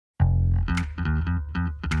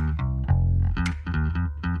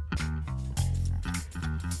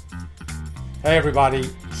Hey everybody.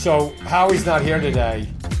 So Howie's not here today,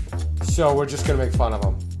 so we're just gonna make fun of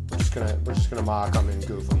him. We're just gonna mock him and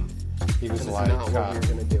goof him. He was That's like, not what we're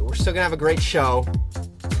gonna do. We're still gonna have a great show.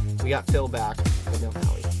 We got Phil back, but no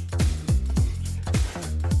Howie.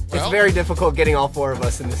 It's very difficult getting all four of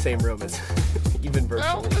us in the same room, as even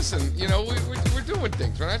virtually. Well, listen, we're doing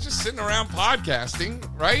things. We're not just sitting around podcasting,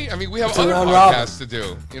 right? I mean, we have other podcasts to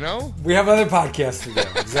do, We have other podcasts to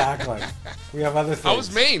do, exactly. We have other things. How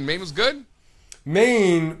was Maine? Maine was good?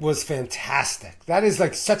 Maine was fantastic. That is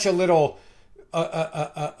like such a little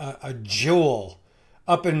a jewel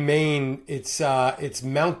up in Maine. It's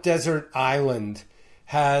Mount Desert Island,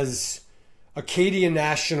 has Acadia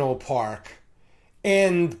National Park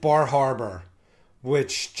and Bar Harbor,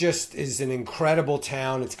 which just is an incredible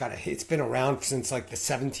town. It's been around since like the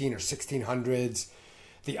 17 or 1600s.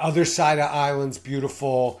 The other side of the island's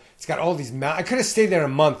beautiful. It's got all these mountains. I could have stayed there a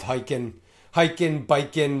month hiking,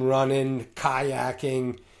 biking, running,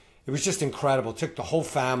 kayaking. It was just incredible. Took the whole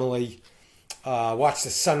family. Watched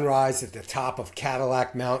the sunrise at the top of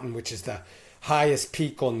Cadillac Mountain, which is the highest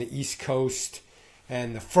peak on the East Coast,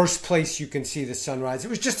 and the first place you can see the sunrise. It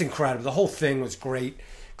was just incredible. The whole thing was great.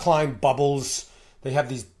 Climbed Bubbles. They have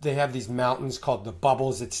these mountains called the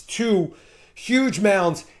Bubbles. It's two huge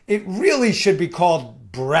mounds. It really should be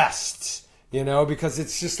called breasts, because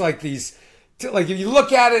it's just like these. Like if you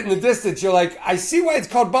look at it in the distance, you're like, I see why it's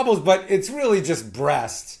called Bubbles, but it's really just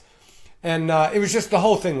breasts. And it was just, the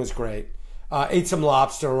whole thing was great. Ate some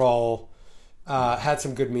lobster roll, had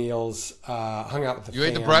some good meals, hung out with the You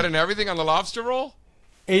ate the bread and everything on the lobster roll?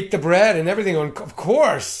 Ate the bread and everything, of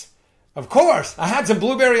course. I had some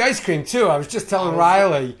blueberry ice cream too. I was just telling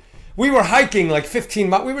Riley, we were hiking like 15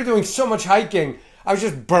 miles. We were doing so much hiking. I was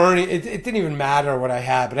just burning. It didn't even matter what I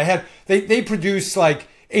had, but they produce like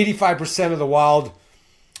 85% of the wild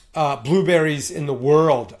blueberries in the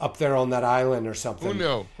world up there on that island or something.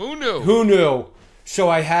 Who knew? So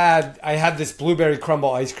I had this blueberry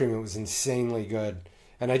crumble ice cream. It was insanely good,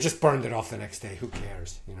 and I just burned it off the next day. Who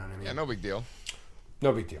cares? You know what I mean? Yeah, no big deal.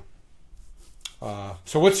 No big deal.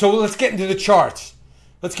 So let's get into the charts.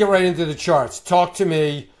 Let's get right into the charts. Talk to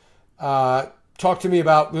me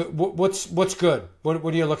about what's good. What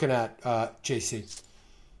are you looking at, JC?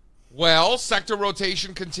 Well, sector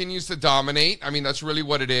rotation continues to dominate. I mean, that's really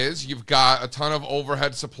what it is. You've got a ton of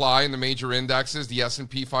overhead supply in the major indexes. The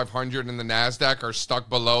S&P 500 and the NASDAQ are stuck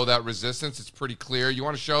below that resistance. It's pretty clear. You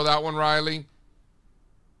want to show that one, Riley?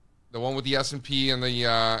 The one with the S&P and the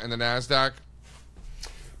NASDAQ?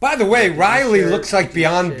 By the way, Riley looks like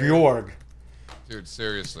Bjorn Borg. Dude,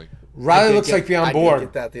 seriously. Riley looks like Bjorn Borg. I did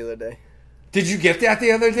get that the other day. Did you get that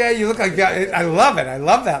the other day? You look like that. I love it. I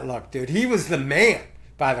love that look, dude. He was the man.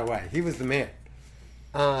 By the way, he was the man.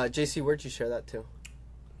 JC, where'd you share that to?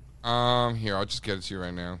 Here, I'll just get it to you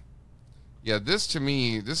right now. Yeah, this to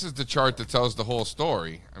me, this is the chart that tells the whole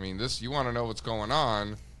story. I mean, you want to know what's going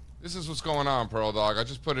on. This is what's going on, Pearl Dog. I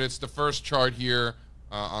just put it, it's the first chart here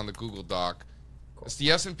on the Google Doc. Cool. It's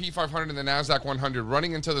the S&P 500 and the NASDAQ 100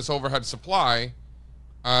 running into this overhead supply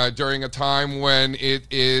during a time when it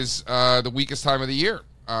is the weakest time of the year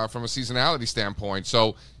from a seasonality standpoint.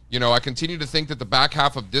 So, I continue to think that the back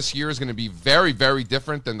half of this year is going to be very, very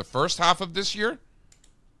different than the first half of this year,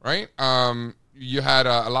 right? You had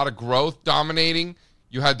a lot of growth dominating.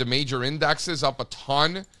 You had the major indexes up a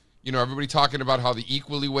ton. Everybody talking about how the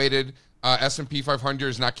equally weighted S&P 500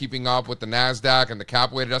 is not keeping up with the NASDAQ and the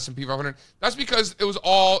cap-weighted S&P 500. That's because it was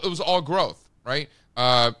all growth, right?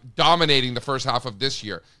 Dominating the first half of this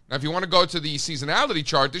year. Now, if you want to go to the seasonality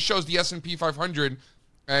chart, this shows the S&P 500.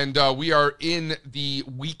 And we are in the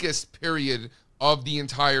weakest period of the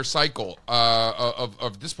entire cycle,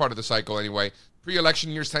 of this part of the cycle anyway.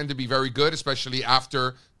 Pre-election years tend to be very good, especially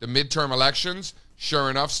after the midterm elections. Sure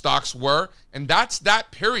enough, stocks were. And that's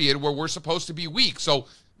that period where we're supposed to be weak. So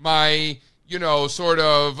my, sort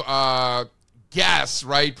of guess,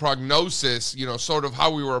 right, prognosis, sort of how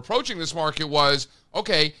we were approaching this market was,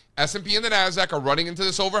 okay, S&P and the NASDAQ are running into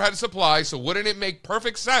this overhead supply, so wouldn't it make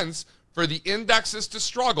perfect sense for the indexes to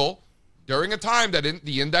struggle during a time that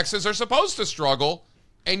the indexes are supposed to struggle,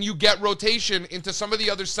 and you get rotation into some of the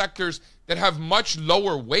other sectors that have much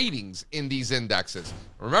lower weightings in these indexes.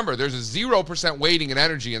 Remember, there's a 0% weighting in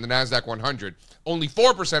energy in the NASDAQ 100, only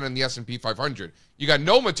 4% in the S&P 500. You got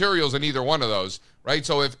no materials in either one of those, right?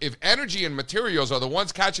 So if energy and materials are the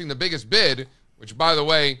ones catching the biggest bid, which, by the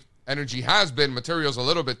way, energy has been, materials a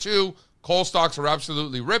little bit too, coal stocks are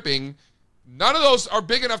absolutely ripping. None of those are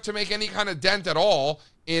big enough to make any kind of dent at all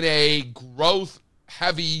in a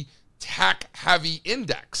growth-heavy, tech-heavy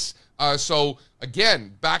index. So,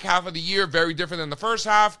 again, back half of the year, very different than the first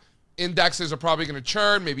half. Indexes are probably going to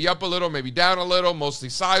churn, maybe up a little, maybe down a little, mostly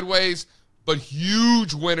sideways, but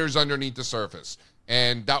huge winners underneath the surface.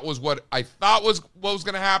 And that was what I thought was what was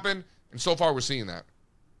going to happen, and so far we're seeing that.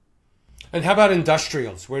 And how about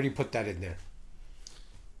industrials? Where do you put that in there?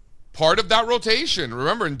 Part of that rotation.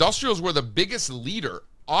 Remember, industrials were the biggest leader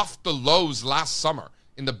off the lows last summer.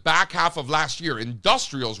 In the back half of last year,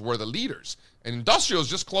 industrials were the leaders. And industrials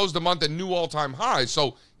just closed the month at new all-time highs.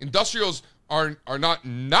 So industrials are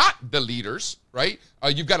not the leaders, right?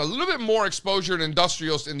 You've got a little bit more exposure to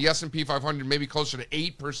industrials in the S&P 500, maybe closer to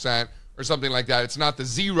 8% or something like that. It's not the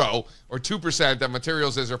 0 or 2% that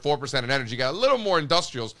materials is or 4% in energy. You got a little more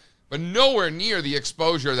industrials, but nowhere near the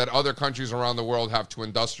exposure that other countries around the world have to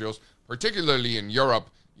industrials, particularly in Europe.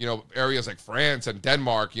 You know, areas like France and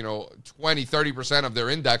Denmark, 20, 30% of their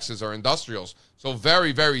indexes are industrials. So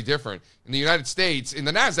very, very different. In the United States, in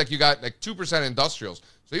the NASDAQ, you got like 2% industrials.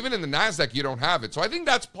 So even in the NASDAQ, you don't have it. So I think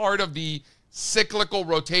that's part of the cyclical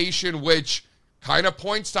rotation, which kind of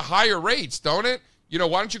points to higher rates, don't it? Why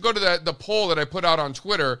don't you go to the poll that I put out on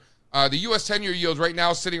Twitter? The U.S. 10-year yield right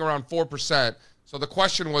now is sitting around 4%. So the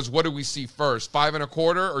question was, what do we see first,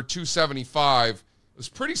 5.25 or 2.75? It was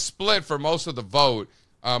pretty split for most of the vote.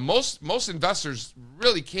 Most investors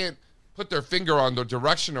really can't put their finger on the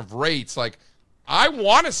direction of rates. Like, I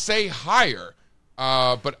want to say higher,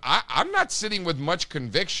 but I'm not sitting with much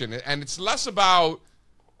conviction. And it's less about,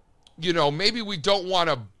 maybe we don't want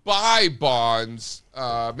to buy bonds.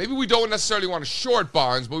 Maybe we don't necessarily want to short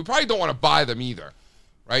bonds, but we probably don't want to buy them either,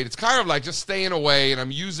 right? It's kind of like just staying away, and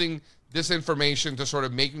I'm using this information to sort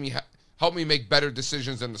of help me make better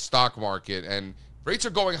decisions in the stock market. And rates are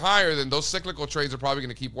going higher, then those cyclical trades are probably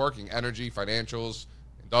going to keep working. Energy, financials,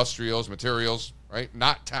 industrials, materials, right?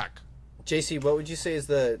 Not tech. JC, what would you say is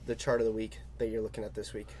the chart of the week that you're looking at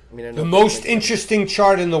this week? I know the most interesting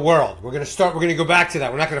chart in the world. We're going to go back to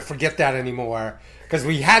that. We're not going to forget that anymore, because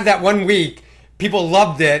we had that one week. People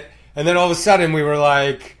loved it. And then all of a sudden we were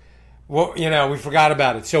like, well, we forgot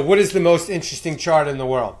about it. So what is the most interesting chart in the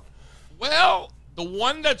world? Well, the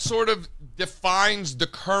one that sort of defines the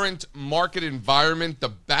current market environment the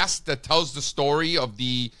best, that tells the story of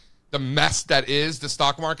the mess that is the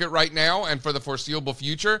stock market right now and for the foreseeable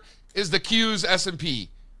future, is the Q's S&P,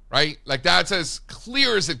 right? Like, that's as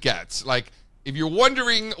clear as it gets. Like, if you're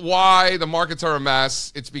wondering why the markets are a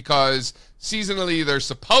mess, it's because seasonally they're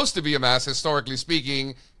supposed to be a mess, historically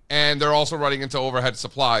speaking, and they're also running into overhead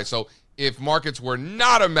supply. So if markets were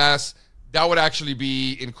not a mess, that would actually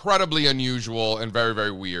be incredibly unusual and very,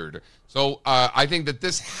 very weird. So I think that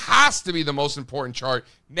this has to be the most important chart.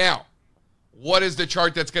 Now, what is the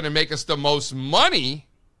chart that's going to make us the most money?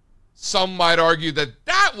 Some might argue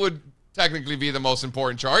that would technically be the most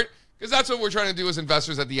important chart, because that's what we're trying to do as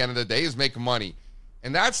investors at the end of the day, is make money.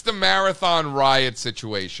 And that's the Marathon Riot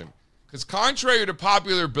situation. Because contrary to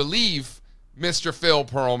popular belief, Mr. Phil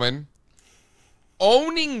Pearlman,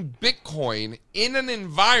 owning Bitcoin in an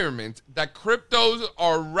environment that cryptos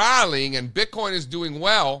are rallying and Bitcoin is doing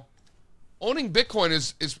well, owning Bitcoin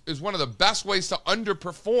is one of the best ways to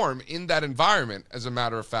underperform in that environment, as a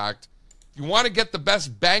matter of fact. If you want to get the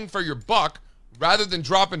best bang for your buck, rather than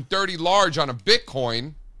dropping 30 large on a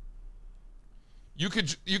Bitcoin, you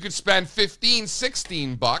could spend 15,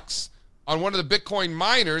 16 bucks on one of the Bitcoin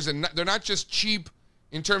miners, and they're not just cheap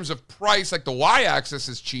in terms of price, like the Y-axis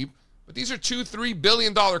is cheap, but these are $2-3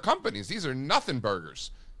 billion companies. These are nothing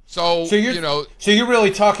burgers. So you're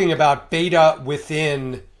really talking about beta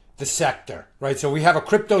within the sector, right? So we have a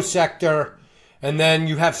crypto sector, and then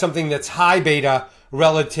you have something that's high beta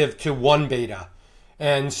relative to one beta.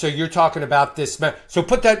 And so you're talking about this. So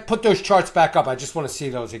put those charts back up. I just want to see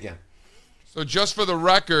those again. So just for the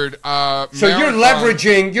record, so you're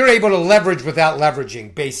leveraging. You're able to leverage without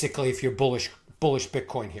leveraging, basically, if you're bullish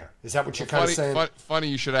Bitcoin here. Is that what you're kind of saying? Funny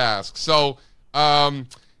you should ask. So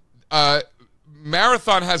Marathon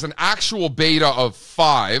has an actual beta of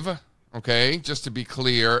 5. Okay, just to be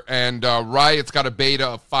clear, and Riot's got a beta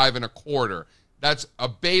of 5.25. That's a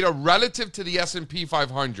beta relative to the S&P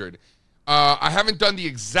 500. I haven't done the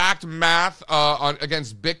exact math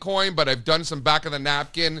against Bitcoin, but I've done some back of the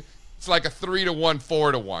napkin. It's like a 3-to-1,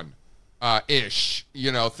 4-to-1 ish.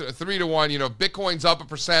 3-to-1. Bitcoin's up 1%,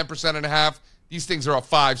 1.5%. These things are up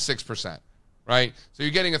 5-6%, right? So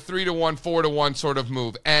you're getting a 3-to-1, 4-to-1 sort of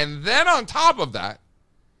move. And then on top of that,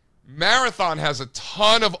 Marathon has a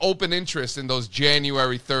ton of open interest in those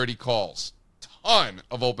January 30 calls. Ton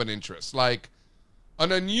of open interest. Like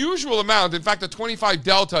an unusual amount. In fact, the 25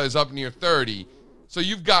 delta is up near 30. So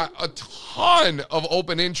you've got a ton of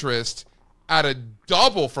open interest at a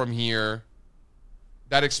double from here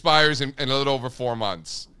that expires in a little over 4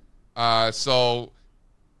 months. So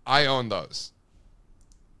I own those.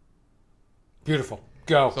 Beautiful.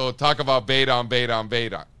 Go. So talk about beta on beta on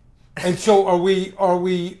beta. And so are we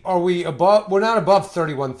above? We're not above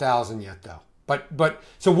 31,000 yet, though. But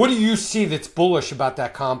so what do you see that's bullish about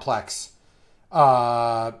that complex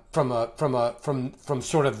from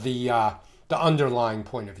sort of the underlying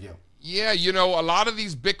point of view? Yeah, you know, a lot of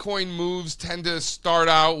these Bitcoin moves tend to start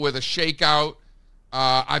out with a shakeout.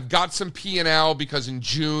 I've got some P&L because in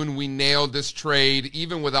June we nailed this trade.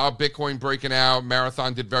 Even without Bitcoin breaking out,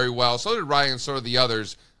 Marathon did very well. So did Ryan and so did the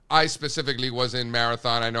others. I specifically was in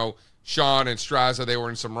Marathon. I know Sean and Straza, they were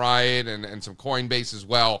in some Riot and some Coinbase as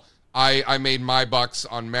well. I made my bucks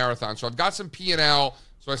on Marathon. So I've got some P&L.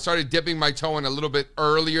 So I started dipping my toe in a little bit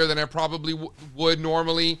earlier than I probably would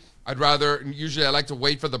normally. Usually I like to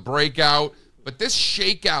wait for the breakout. But this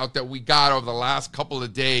shakeout that we got over the last couple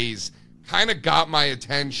of days kind of got my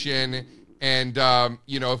attention. And,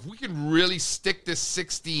 if we can really stick this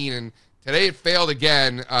 16, and today it failed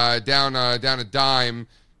again, down a dime,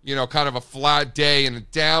 kind of a flat day and a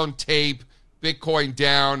down tape, Bitcoin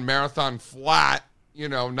down, Marathon flat,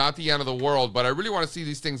 not the end of the world. But I really want to see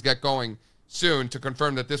these things get going soon to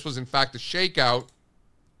confirm that this was in fact a shakeout.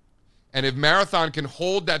 And if Marathon can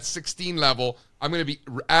hold that 16 level, I'm going to be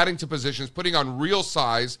adding to positions, putting on real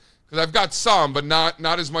size, because I've got some, but not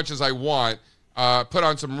as much as I want. Put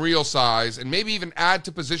on some real size, and maybe even add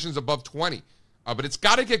to positions above 20. But it's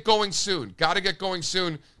got to get going soon.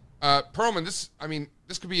 Perlman,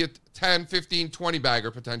 this could be a 10, 15, 20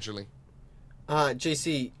 bagger potentially.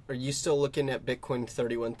 JC, are you still looking at Bitcoin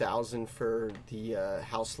 31,000 for the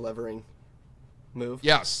house levering move?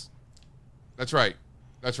 Yes, that's right.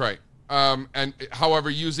 And however,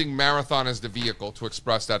 using Marathon as the vehicle to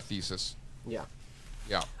express that thesis. Yeah.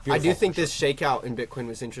 Beautiful. I do think this shakeout in Bitcoin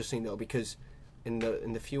was interesting though, because in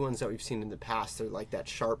the few ones that we've seen in the past, they're like that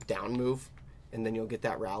sharp down move, and then you'll get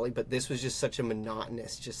that rally. But this was just such a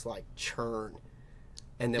monotonous, just like churn.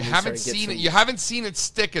 And then you haven't seen it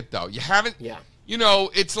stick it though. You haven't. Yeah.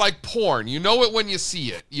 It's like porn. You know it when you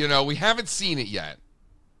see it. We haven't seen it yet.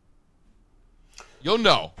 You'll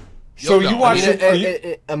know. So you watch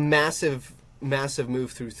a massive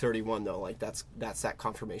move through 31 though. Like that's that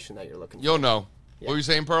confirmation that you're looking for. You'll know. Yeah. What were you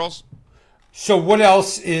saying, Pearls? So what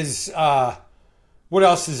else is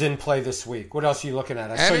in play this week? What else are you looking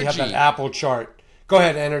at? I saw you have that Apple chart. Go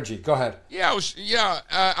ahead, energy. Go ahead. Yeah,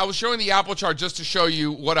 I was showing the Apple chart just to show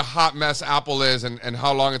you what a hot mess Apple is and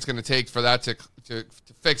how long it's going to take for that to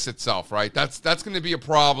fix itself, right? That's going to be a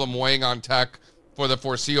problem weighing on tech for the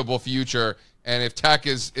foreseeable future. And if tech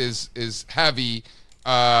is heavy,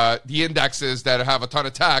 the indexes that have a ton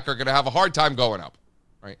of tech are going to have a hard time going up,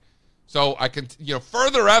 right? So I can,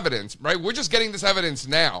 further evidence, right? We're just getting this evidence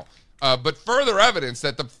now, but further evidence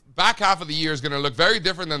that the back half of the year is going to look very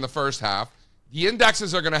different than the first half. The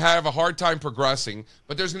indexes are going to have a hard time progressing,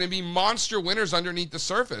 but there's going to be monster winners underneath the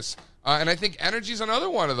surface. And I think energy is another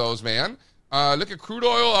one of those, man. Look at crude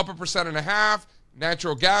oil up 1.5%,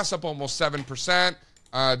 natural gas up almost 7%.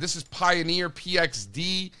 This is Pioneer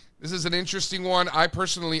PXD. This is an interesting one. I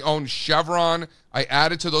personally own Chevron. I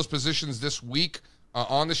added to those positions this week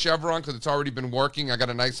on the Chevron because it's already been working. I got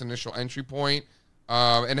a nice initial entry point.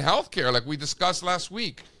 And healthcare, like we discussed last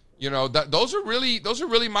week. Those are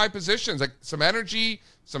really my positions. Like some energy,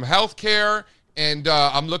 some healthcare, and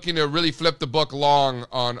I'm looking to really flip the book long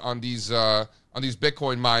on these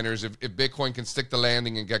Bitcoin miners if Bitcoin can stick the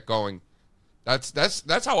landing and get going.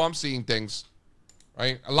 That's how I'm seeing things.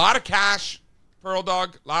 Right, a lot of cash, Pearl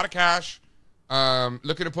Dog. A lot of cash.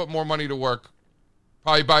 Looking to put more money to work.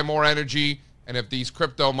 Probably buy more energy, and if these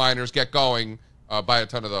crypto miners get going, buy a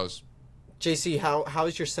ton of those. JC, how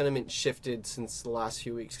has your sentiment shifted since the last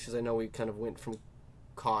few weeks? Because I know we kind of went from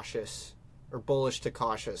cautious or bullish to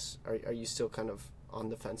cautious. Are you still kind of on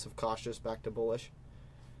the fence of cautious back to bullish?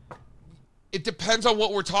 It depends on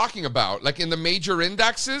what we're talking about. Like in the major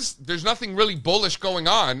indexes, there's nothing really bullish going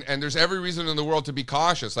on, and there's every reason in the world to be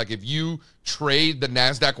cautious. Like if you trade the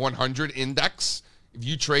NASDAQ 100 index, if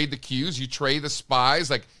you trade the Qs, you trade the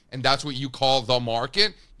SPYs, and that's what you call the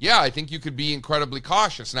market, yeah, I think you could be incredibly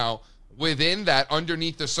cautious. Now, within that,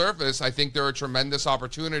 underneath the surface, I think there are tremendous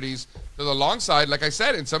opportunities to the long side, like I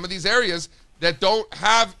said, in some of these areas that don't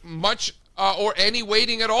have much or any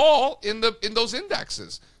weighting at all in those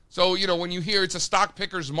indexes. So, when you hear it's a stock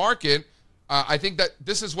picker's market, I think that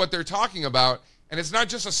this is what they're talking about. And it's not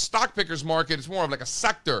just a stock picker's market. It's more of like a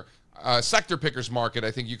sector picker's market.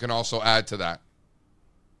 I think you can also add to that.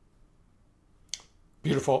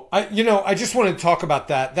 Beautiful. I just want to talk about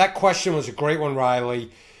that. That question was a great one,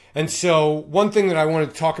 Riley. And so one thing that I wanted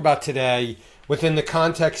to talk about today within the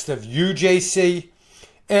context of UJC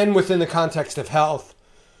and within the context of health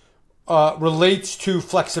relates to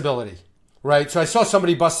flexibility, right? So I saw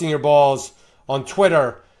somebody busting your balls on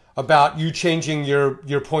Twitter about you changing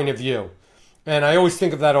your point of view. And I always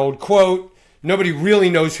think of that old quote. Nobody really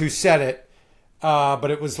knows who said it,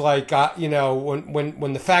 but it was like,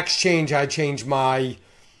 when the facts change, I change my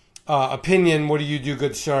opinion. What do you do,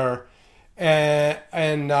 good sir? And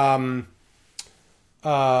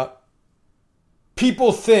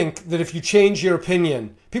people think that if you change your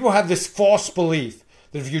opinion, people have this false belief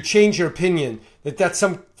that if you change your opinion, that's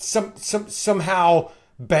somehow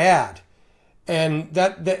bad. And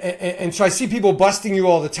so I see people busting you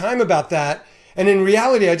all the time about that. And in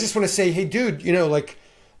reality, I just want to say, hey, dude, look,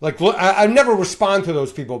 I never respond to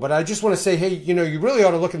those people, but I just want to say, hey, you really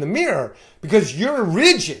ought to look in the mirror because you're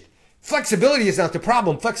rigid. Flexibility is not the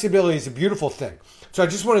problem. Flexibility is a beautiful thing. So I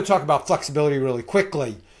just want to talk about flexibility really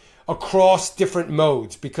quickly across different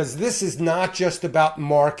modes, because this is not just about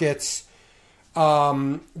markets.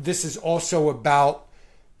 This is also about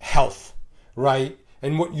health, right?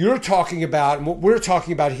 And what you're talking about and what we're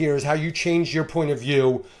talking about here is how you change your point of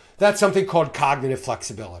view. That's something called cognitive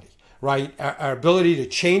flexibility, right? Our ability to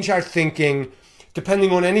change our thinking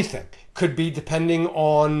depending on anything. Could be depending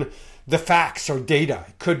on the facts or data.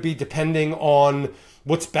 It could be depending on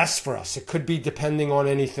what's best for us. It could be depending on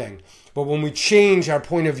anything. But when we change our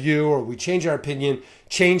point of view or we change our opinion,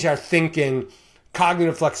 change our thinking,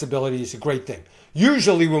 cognitive flexibility is a great thing.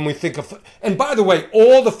 Usually when we think of, and by the way,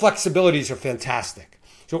 all the flexibilities are fantastic.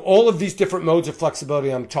 So all of these different modes of flexibility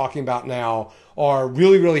I'm talking about now are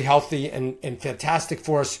really, really healthy and fantastic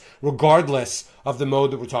for us regardless of the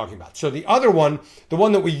mode that we're talking about. So the other one, the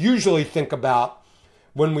one that we usually think about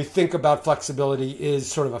when we think about flexibility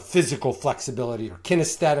is sort of a physical flexibility or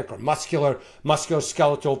kinesthetic or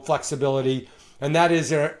musculoskeletal flexibility. And that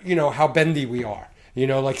is, how bendy we are.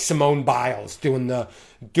 Like Simone Biles doing the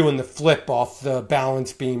flip off the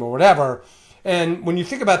balance beam or whatever. And when you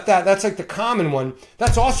think about that, that's like the common one.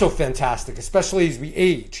 That's also fantastic, especially as we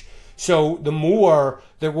age. So the more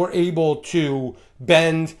that we're able to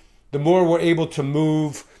bend, the more we're able to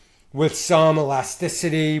move with some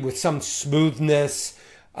elasticity, with some smoothness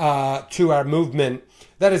to our movement,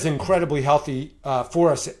 that is incredibly healthy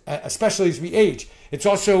for us, especially as we age. It's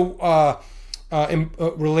also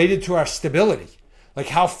related to our stability. Like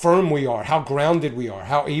how firm we are, how grounded we are,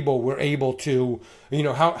 how able we're able to,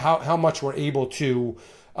 how much we're able to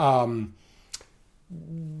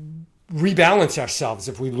rebalance ourselves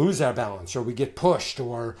if we lose our balance or we get pushed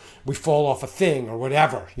or we fall off a thing or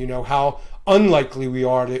whatever, how unlikely we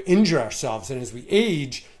are to injure ourselves. And as we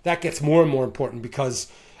age, that gets more and more important because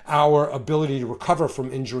our ability to recover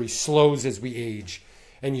from injury slows as we age.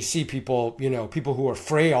 And you see people, people who are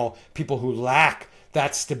frail, people who lack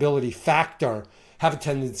that stability factor have a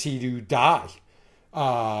tendency to die.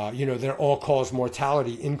 Their all-cause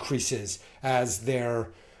mortality increases as their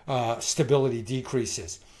stability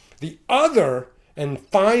decreases. The other and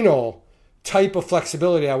final type of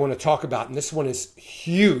flexibility I want to talk about, and this one is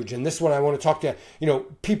huge, and this one I want to talk to,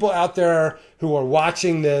 people out there who are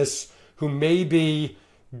watching this who may be,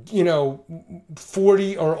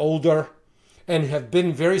 40 or older and have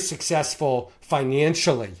been very successful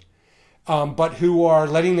financially, but who are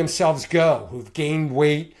letting themselves go, who've gained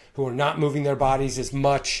weight, who are not moving their bodies as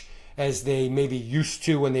much as they maybe used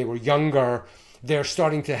to when they were younger. They're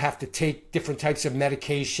starting to have to take different types of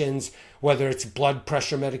medications, whether it's blood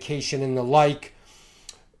pressure medication and the like.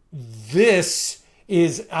 This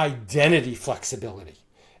is identity flexibility.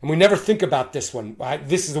 And we never think about this one.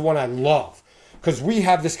 This is the one I love because we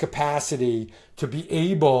have this capacity to be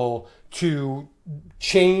able to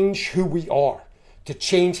change who we are, to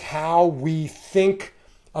change how we think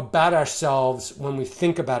about ourselves when we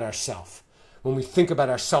think about ourselves, when we think about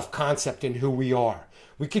our self-concept and who we are.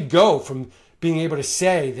 We could go from being able to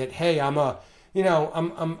say that, hey, I'm an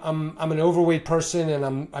overweight person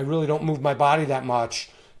and I really don't move my body that much,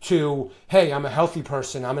 to, hey, I'm a healthy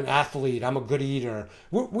person, I'm an athlete, I'm a good eater.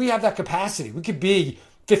 We have that capacity. We could be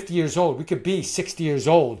 50 years old, we could be 60 years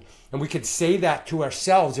old, and we could say that to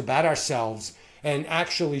ourselves about ourselves and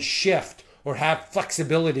actually shift or have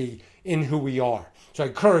flexibility in who we are. So I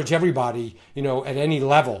encourage everybody, at any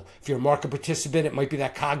level, if you're a market participant, it might be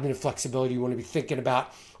that cognitive flexibility you want to be thinking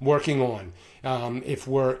about working on. If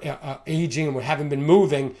we're aging and we haven't been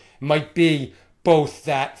moving, it might be both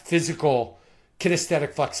that physical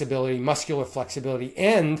kinesthetic flexibility, muscular flexibility,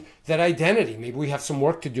 and that identity. Maybe we have some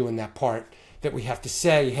work to do in that part that we have to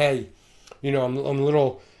say, hey, I'm a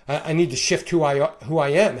little, I need to shift who I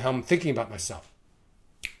am, how I'm thinking about myself.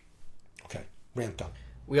 Okay, ramped up.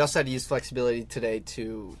 We also had to use flexibility today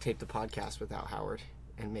to tape the podcast without Howard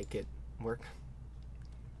and make it work.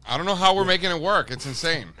 I don't know how we're making it work. It's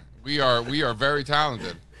insane. We are very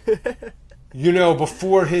talented. You know,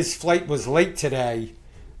 before his flight was late today,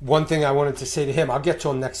 one thing I wanted to say to him, I'll get to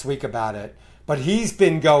him next week about it, but he's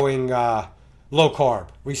been going low carb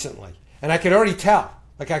recently. And I could already tell.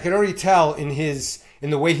 Like, I could already tell in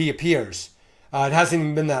the way he appears. It hasn't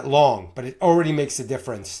even been that long, but it already makes a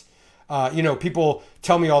difference. You know, people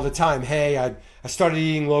tell me all the time, hey, I started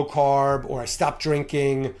eating low carb, or I stopped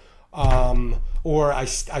drinking, or I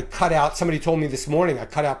cut out, somebody told me this morning, I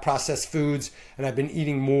cut out processed foods and I've been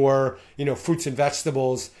eating more, you know, fruits and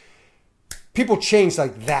vegetables. People change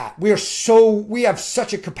like that. We have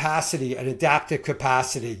such a capacity, an adaptive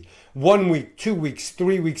capacity, 1 week, 2 weeks,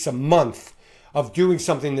 3 weeks, a month of doing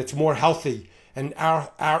something that's more healthy. And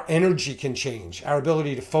our energy can change. Our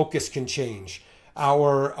ability to focus can change.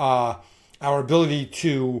 Our ability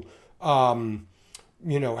to,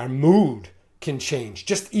 you know, our mood can change.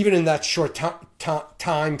 Just even in that short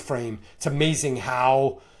time frame, it's amazing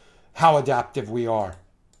how adaptive we are.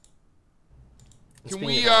 Can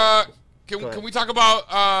we talk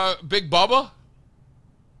about Big Bubba?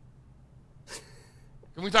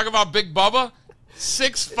 Can we talk about Big Bubba?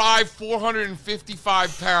 6'5",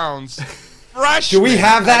 455 pounds. Freshman. Do we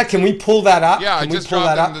have that? Can we pull that up? Yeah, Can I just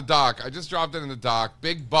dropped it in the doc. I just dropped it in the doc.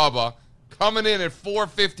 Big Bubba coming in at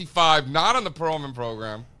 455, not on the Perlman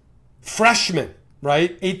program. Freshman,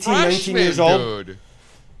 right? 18, 19 years old. Dude.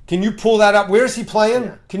 Can you pull that up? Where is he playing?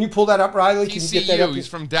 Yeah. Can you pull that up, Riley? Can TCU. You get that up? He's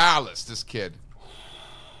from Dallas, this kid.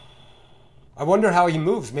 I wonder how he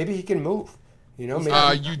moves. Maybe he can move. You know,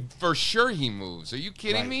 maybe. For sure he moves. Are you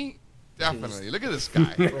kidding me? Definitely. Look at this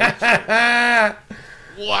guy.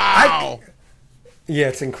 Wow. Yeah,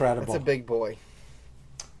 it's incredible. That's a big boy.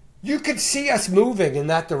 You could see us moving in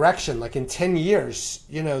that direction. Like in 10 years,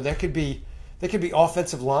 you know, there could be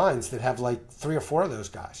offensive lines that have like 3 or 4 of those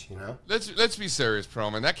guys, you know? Let's be serious,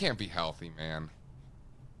 Perlman. That can't be healthy, man.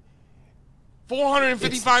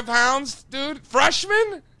 455 pounds, dude?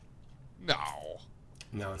 Freshman?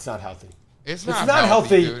 No, it's not healthy. It's not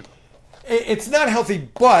healthy. Dude. It's not healthy,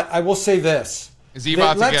 but I will say this. Is he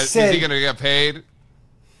going to get paid?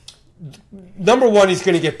 Number one, he's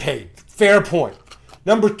going to get paid. Fair point.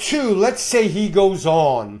 Number two, let's say he goes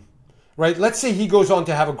on, right? Let's say he goes on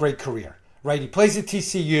to have a great career, right? He plays at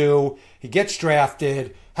TCU, he gets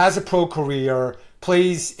drafted, has a pro career,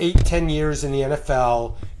 plays 8-10 years in the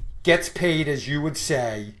NFL, gets paid, as you would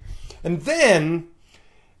say, and then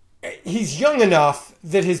he's young enough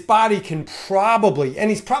that his body can probably, and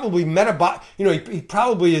he's probably you know, he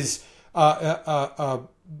probably is,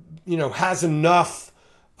 you know, has enough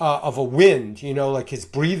of a wind, you know, like his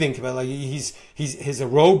breathing, like his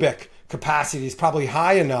aerobic capacity is probably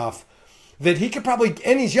high enough that he could probably,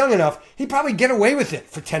 and he's young enough, he'd probably get away with it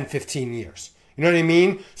for 10, 15 years. You know what I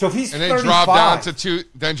mean? So if he's 35, drop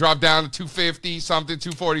down to 250 something,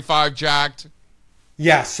 245 jacked.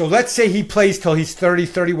 Yeah, so let's say he plays till he's 30,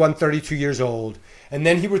 31, 32 years old, and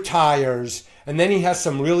then he retires, and then he has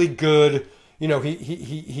some really good, you know,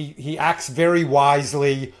 he acts very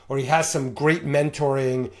wisely, or he has some great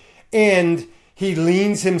mentoring, and he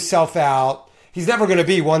leans himself out. He's never going to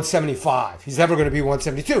be 175. He's never going to be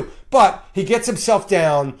 172. But he gets himself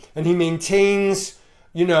down, and he maintains,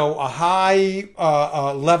 you know, a high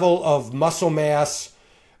level of muscle mass,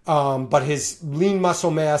 but his lean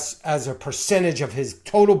muscle mass as a percentage of his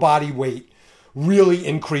total body weight really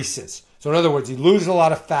increases. So in other words, he loses a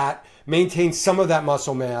lot of fat, maintains some of that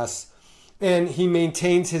muscle mass, and he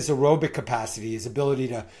maintains his aerobic capacity, his ability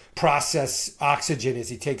to process oxygen as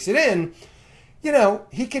he takes it in. You know,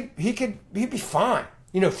 he'd be fine.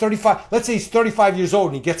 You know, 35, let's say he's 35 years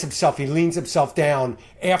old and he leans himself down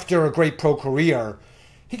after a great pro career.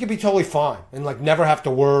 He could be totally fine and like never have to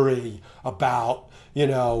worry about, you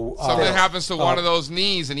know. Something happens to one of those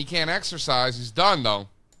knees and he can't exercise. He's done though.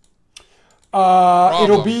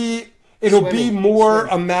 It'll be more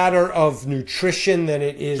a matter of nutrition than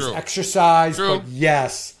it is exercise. True. But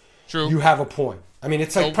yes, you have a point. I mean,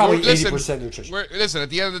 it's like probably 80% nutrition. Listen,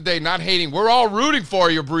 at the end of the day, not hating. We're all rooting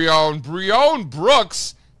for you, Breon. Breon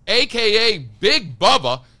Brooks, a.k.a. Big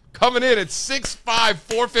Bubba, coming in at 6'5",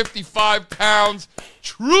 455 pounds.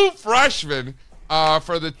 True freshman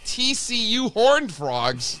for the TCU Horned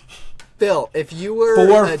Frogs. Bill, if you were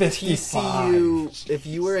a TCU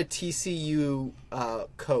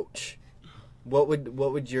coach, what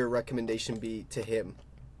would your recommendation be to him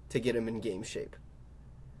to get him in game shape?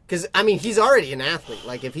 Because, I mean, he's already an athlete.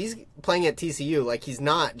 Like, if he's playing at TCU, like, he's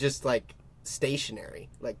not just, like, stationary.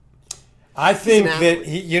 Like, I think that,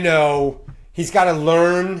 he's got to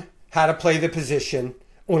learn how to play the position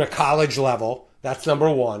on a college level. That's number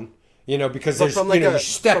one. Because there's, you're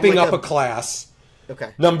stepping up a class.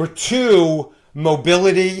 Okay. Number two,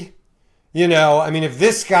 mobility. You know, I mean, if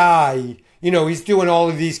this guy, you know, he's doing all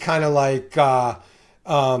of these kind of like,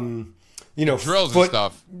 you know, Drills and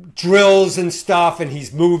stuff. Drills and stuff, and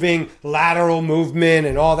he's moving lateral movement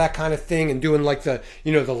and all that kind of thing, and doing like the,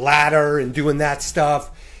 you know, the ladder and doing that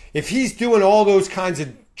stuff. If he's doing all those kinds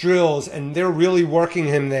of drills and they're really working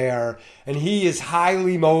him there, and he is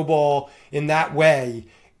highly mobile in that way,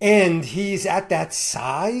 and he's at that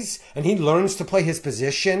size, and he learns to play his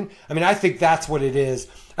position. I mean, I think that's what it is.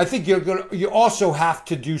 I think you also have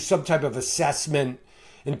to do some type of assessment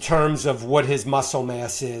in terms of what his muscle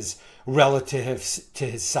mass is relative to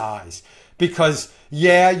his size. Because,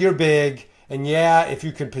 yeah, you're big, and yeah, if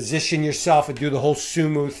you can position yourself and do the whole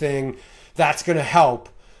sumo thing, that's going to help.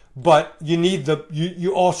 But you need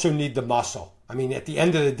you also need the muscle. I mean, at the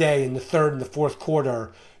end of the day, in the third and the fourth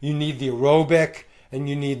quarter, you need the aerobic and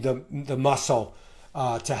you need the muscle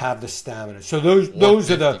to have the stamina. So those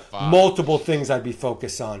are the multiple things I'd be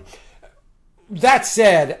focused on. That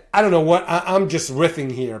said, I don't know what I'm just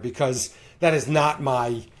riffing here because that is not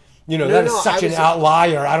my, you know, that is such an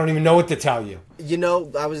outlier. I don't even know what to tell you. You know,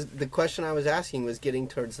 the question I was asking was getting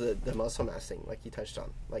towards the muscle mass thing, like you touched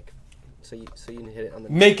on, like so you can hit it on the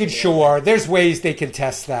making sure there's ways they can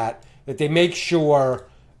test that they make sure,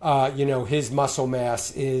 you know, his muscle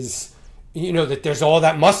mass is, you know, that there's all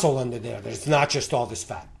that muscle under there. There's not just all this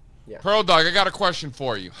fat. Yeah. Pearl Dog, I got a question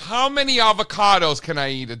for you. How many avocados can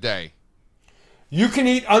I eat a day? You can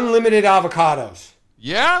eat unlimited avocados.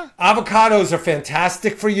 Yeah? Avocados are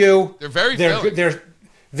fantastic for you. They're very filling.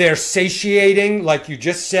 They're satiating, like you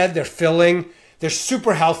just said. They're filling. They're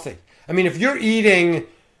super healthy. I mean, if you're eating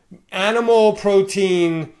animal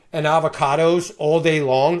protein and avocados all day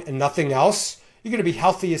long and nothing else, you're going to be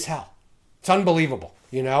healthy as hell. It's unbelievable,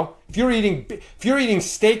 you know? If you're eating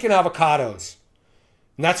steak and avocados,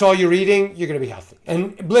 and that's all you're eating, you're going to be healthy.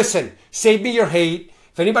 And listen, save me your hate.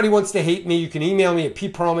 If anybody wants to hate me, you can email me at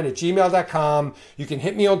pperlman@gmail.com. You can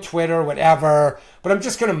hit me on Twitter, whatever. But I'm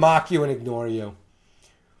just going to mock you and ignore you.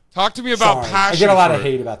 Talk to me about passion fruit. I get a lot of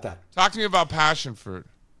hate about that. Talk to me about passion fruit.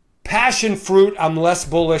 Passion fruit, I'm less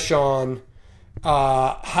bullish on.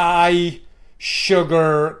 High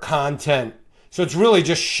sugar content. So it's really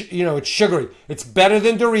just, you know, it's sugary. It's better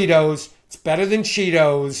than Doritos. It's better than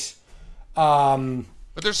Cheetos. But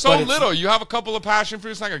there's so little. You have a couple of passion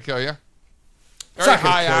fruits, it's not going to kill you. Very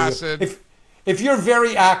high acid. If you're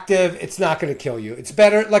very active, it's not going to kill you. It's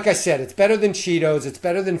better, like I said, it's better than Cheetos. It's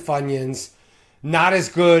better than Funyuns. Not as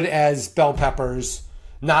good as bell peppers.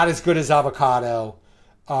 Not as good as avocado.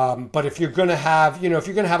 But if you're going to have, you know, if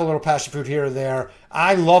you're going to have a little passion fruit here or there,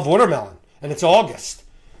 I love watermelon, and it's August.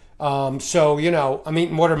 So, you know, I'm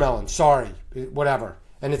eating watermelon. Sorry, whatever.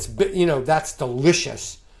 And it's, you know, that's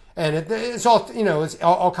delicious. And it's all, you know, it's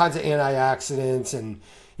all kinds of antioxidants and,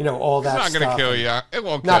 you know, all that stuff. It's not going to kill you. It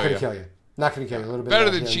won't kill you. Not going to kill you. Not going to kill you. A little bit better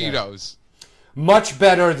than Cheetos. Much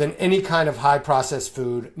better than any kind of high processed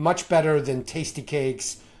food. Much better than Tasty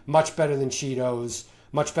Cakes. Much better than Cheetos.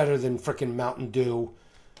 Much better than frickin' Mountain Dew.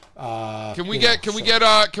 Can we get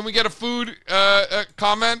a food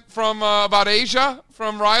comment from about Asia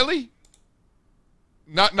from Riley?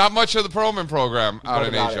 Not much of the Perlman program out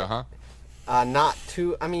in Asia, huh? Not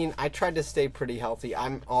too. I mean, I tried to stay pretty healthy.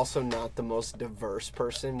 I'm also not the most diverse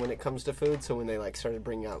person when it comes to food. So when they like started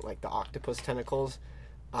bringing out like the octopus tentacles,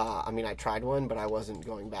 I mean, I tried one, but I wasn't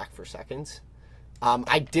going back for seconds.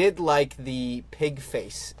 I did like the pig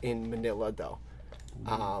face in Manila though.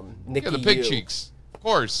 Nikki the pig Yu. cheeks, of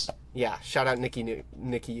course. Yeah, shout out Nikki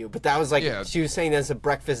Yu. But that was like she was saying as a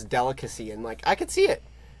breakfast delicacy, and like I could see it.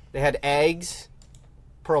 They had eggs,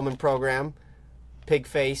 Perlman program, pig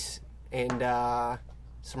face, and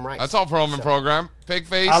some rice. That's all Perlman program. Pig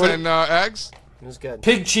face and eggs. It was good.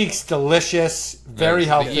 Pig cheeks, delicious, very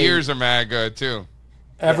healthy. The ears are mad good too.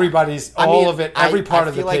 Everybody's all of it. Every part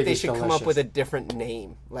of the pig is delicious. I feel like they should come up with a different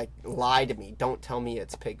name. Like, lie to me. Don't tell me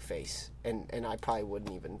it's pig face, and I probably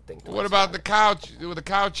wouldn't even think. What about the cow? With the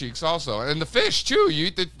cow cheeks also, and the fish too. You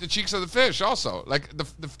eat the cheeks of the fish also. Like the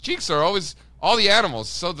cheeks are always all the animals.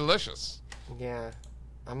 So delicious. Yeah.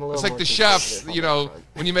 I'm a little. It's like the chefs, you know,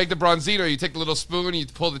 when you make the bronzino, you take a little spoon, you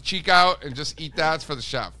pull the cheek out, and just eat that. It's for the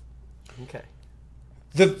chef. Okay.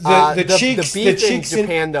 The cheeks, the beef the cheeks in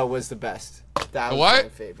Japan though was the best. That was my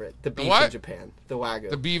favorite. The beef in Japan, the Wagyu.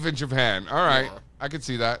 The beef in Japan. All right, I could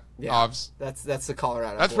see that. Yeah, Ovs. That's the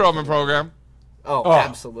Colorado. That's Perlman program. Oh,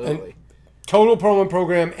 absolutely. Total Perlman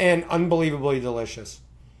program and unbelievably delicious.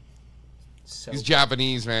 So These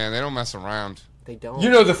Japanese, man, they don't mess around. They don't. You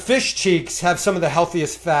know, the fish cheeks have some of the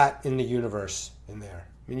healthiest fat in the universe in there.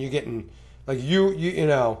 I mean, you're getting like you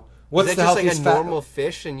know what's Is that the just healthiest like a fat? normal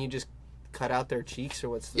fish, and you just cut out their cheeks, or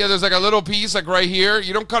what's the... Yeah, there's like a little piece like right here.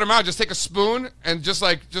 You don't cut them out. Just take a spoon and just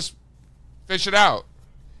fish it out.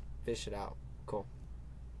 Fish it out. Cool.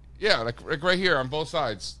 Yeah, like right here on both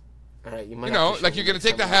sides. All right, you might You have know, to show like me you're gonna next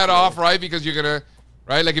take the time head we're off, together. right? Because you're gonna,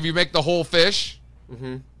 right? Like if you make the whole fish.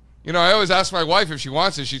 Mm-hmm. You know, I always ask my wife if she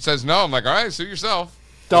wants it. She says no. I'm like, all right, suit yourself.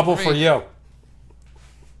 Double Me. for you.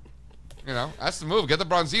 You know, that's the move. Get the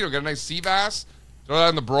bronzito. Get a nice sea bass. Throw that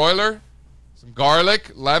in the broiler. Some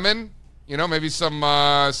garlic, lemon. You know, maybe some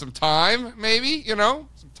thyme. Maybe, you know,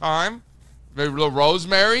 some thyme. Maybe a little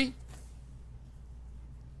rosemary.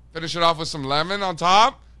 Finish it off with some lemon on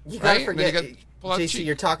top. You right? gotta And then forget, pull out the JC, cheek.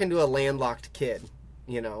 you're talking to a landlocked kid.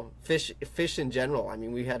 You know, fish in general. I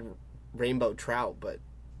mean, we had rainbow trout, but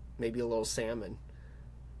maybe a little salmon.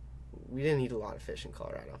 We didn't eat a lot of fish in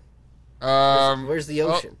Colorado. Where's the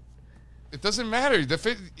well, ocean? it doesn't matter. The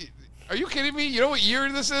fish. Are you kidding me? You know what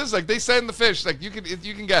year this is? Like they send the fish. Like you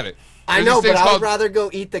can get it. I There's know, these but things I would called- rather go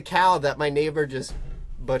eat the cow that my neighbor just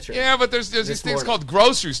butchered. Yeah, but there's these This things morning. called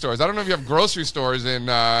grocery stores. I don't know if you have grocery stores in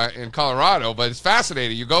Colorado, but it's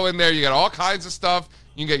fascinating. You go in there, you get all kinds of stuff.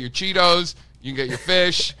 You can get your Cheetos, you can get your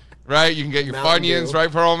fish, right? You can get your Mountain Funyuns, Dew. right,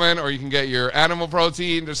 Perlman? Or you can get your animal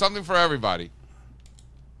protein. There's something for everybody.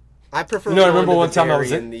 I prefer. You know, I going remember to one the time I dairy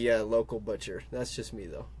was in the local butcher. That's just me,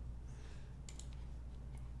 though.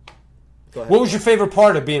 Go ahead. What was your favorite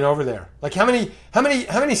part of being over there? Like how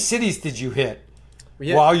many cities did you hit We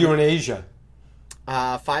hit- while you were in Asia?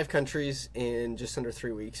 5 countries in just under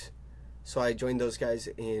 3 weeks. So I joined those guys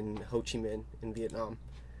in Ho Chi Minh in Vietnam.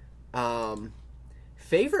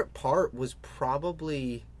 Favorite part was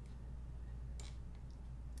probably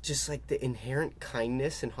just like the inherent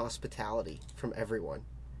kindness and hospitality from everyone.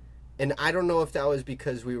 And I don't know if that was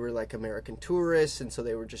because we were like American tourists and so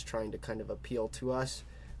they were just trying to kind of appeal to us,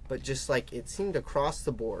 but just like it seemed across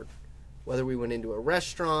the board, whether we went into a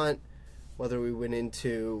restaurant, whether we went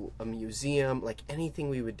into a museum, like anything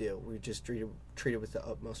we would do, we were just treated with the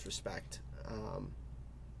utmost respect.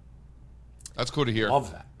 That's cool to hear.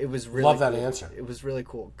 Love that. It was really Love that cool. answer. It was really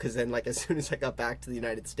cool because then, like, as soon as I got back to the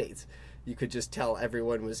United States, you could just tell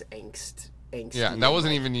everyone was angsty. Yeah, and that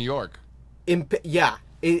wasn't even New York. In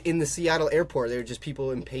the Seattle airport, there were just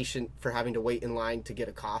people impatient for having to wait in line to get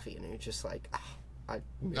a coffee, and it was just like, I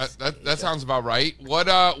miss That Asia. sounds about right. What?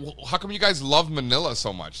 How come you guys loved Manila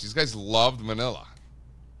so much? These guys loved Manila.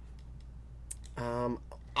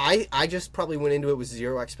 I just probably went into it with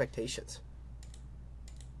zero expectations.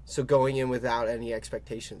 So going in without any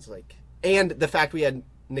expectations, like, and the fact we had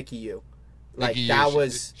Nikki Yu, like Nikki that Yu,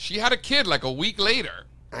 was, She had a kid like a week later.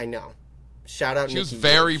 I know. Shout out. She was Nikki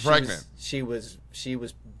very Yu. pregnant. She was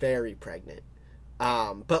very pregnant.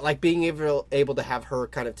 But like being able to have her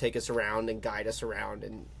kind of take us around and guide us around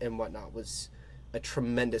and whatnot was a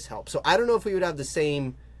tremendous help. So I don't know if we would have the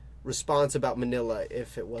same response about Manila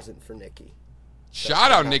if it wasn't for Nikki.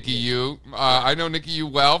 Shout out Nikki Yu. I know Nikki Yu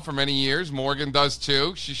well for many years. Morgan does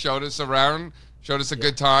too. She showed us around, showed us a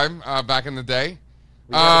good time back in the day.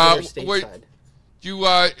 We gotta get her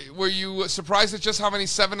stateside. Were you surprised at just how many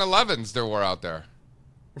 7-Elevens there were out there?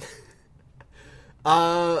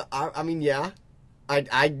 I mean, yeah.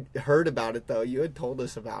 I heard about it though. You had told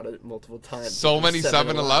us about it multiple times. So The many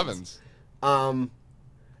 7-Elevens. 7-Elevens.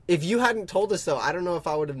 If you hadn't told us though, I don't know if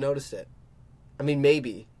I would have noticed it. I mean,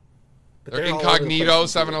 maybe. But They're all over the incognito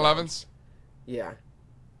place in Vietnam. 7-Elevens. Yeah.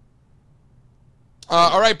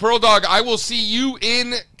 All right, Pearl Dog, I will see you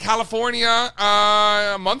in California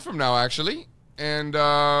a month from now, actually. And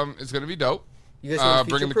it's going to be dope. You guys want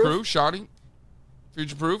Bringing the Future crew, Proof? Shoddy.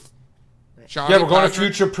 Future Proof. Shoddy, Yeah, we're going to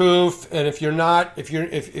Patrick. Future Proof, and if you're not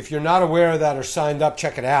aware of that or signed up,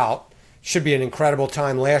 check it out. Should be an incredible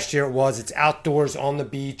time. Last year it was. It's outdoors on the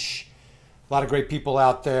beach. A lot of great people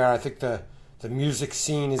out there. I think the music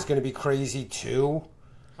scene is going to be crazy too.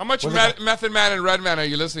 How much Was it- Method Man and Redman are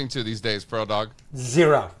you listening to these days, Pearl Dog?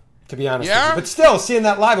 Zero, to be honest. Yeah? With you. But still, seeing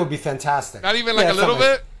that live would be fantastic. Not even like Yeah, a little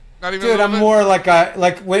something. bit? Not even a Dude, little I'm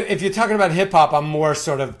bit? more if you're talking about hip hop, I'm more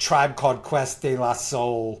sort of Tribe Called Quest de la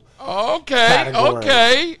Soul. Okay, category.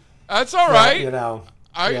 okay. That's all right. You know,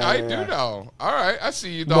 I yeah. do know. All right, I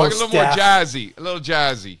see you, dog. More a little more staff. jazzy. A little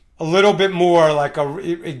jazzy. a little bit more like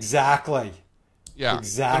exactly. Yeah.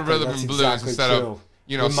 Exactly, A little rhythm that's and blues exactly instead true. of,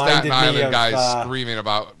 Reminded Staten me Island of, guys screaming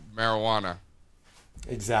about marijuana.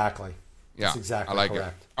 Exactly. Yeah, That's exactly I like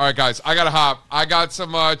correct. it. All right, guys, I got to hop. I got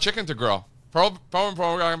some chicken to grill.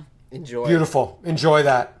 Program. Enjoy. Beautiful. Enjoy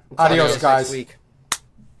that. Adios, Next guys. week.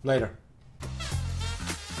 Later.